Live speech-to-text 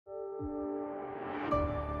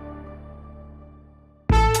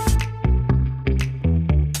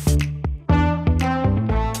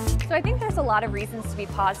lot of reasons to be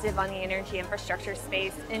positive on the energy infrastructure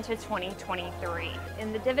space into 2023.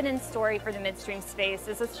 And the dividend story for the midstream space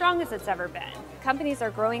is as strong as it's ever been. Companies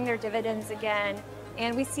are growing their dividends again,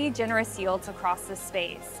 and we see generous yields across the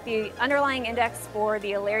space. The underlying index for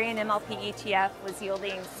the Alerian MLP ETF was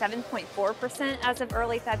yielding 7.4% as of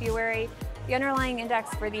early February. The underlying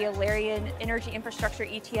index for the Alerian Energy Infrastructure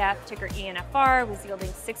ETF, ticker ENFR, was yielding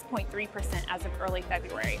 6.3% as of early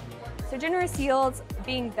February. So generous yields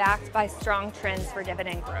being backed by strong trends for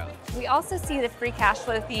dividend growth. We also see the free cash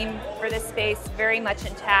flow theme for this space very much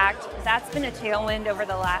intact. That's been a tailwind over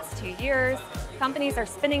the last 2 years. Companies are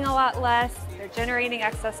spending a lot less, they're generating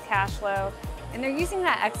excess cash flow, and they're using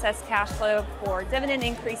that excess cash flow for dividend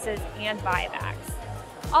increases and buybacks.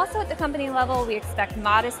 Also at the company level, we expect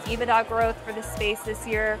modest EBITDA growth for this space this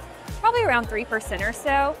year, probably around 3% or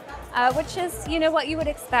so, which is what you would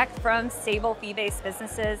expect from stable fee-based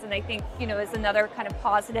businesses, and I think is another kind of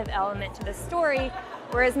positive element to the story,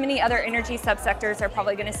 whereas many other energy subsectors are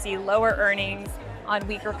probably going to see lower earnings on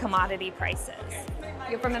weaker commodity prices.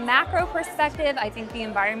 From a macro perspective, I think the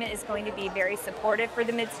environment is going to be very supportive for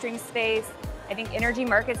the midstream space. I think energy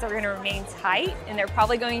markets are going to remain tight, and they're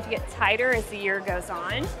probably going to get tighter as the year goes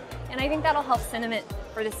on. And I think that'll help sentiment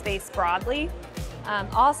for the space broadly.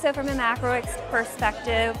 Also from a macro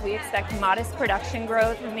perspective, we expect modest production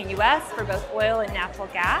growth in the US for both oil and natural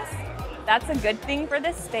gas. That's a good thing for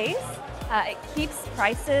this space. It keeps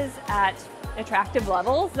prices at attractive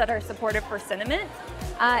levels that are supportive for sentiment.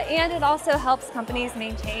 And it also helps companies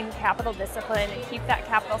maintain capital discipline and keep that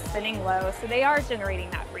capital spending low, so they are generating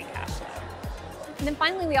that free cash flow. And then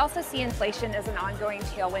finally, we also see inflation as an ongoing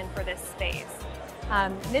tailwind for this space.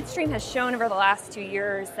 Midstream has shown over the last 2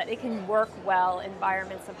 years that it can work well in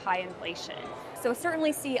environments of high inflation. So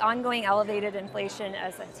certainly see ongoing elevated inflation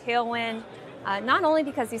as a tailwind, not only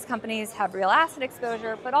because these companies have real asset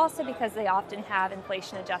exposure, but also because they often have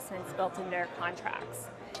inflation adjustments built into their contracts.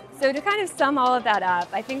 So to kind of sum all of that up,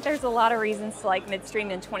 I think there's a lot of reasons to like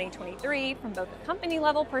midstream in 2023 from both a company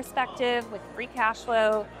level perspective with free cash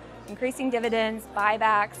flow, increasing dividends,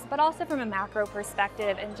 buybacks, but also from a macro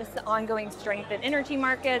perspective and just the ongoing strength in energy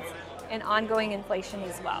markets and ongoing inflation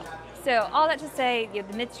as well. So all that to say,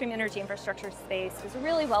 the midstream energy infrastructure space is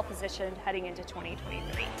really well positioned heading into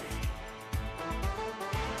 2023.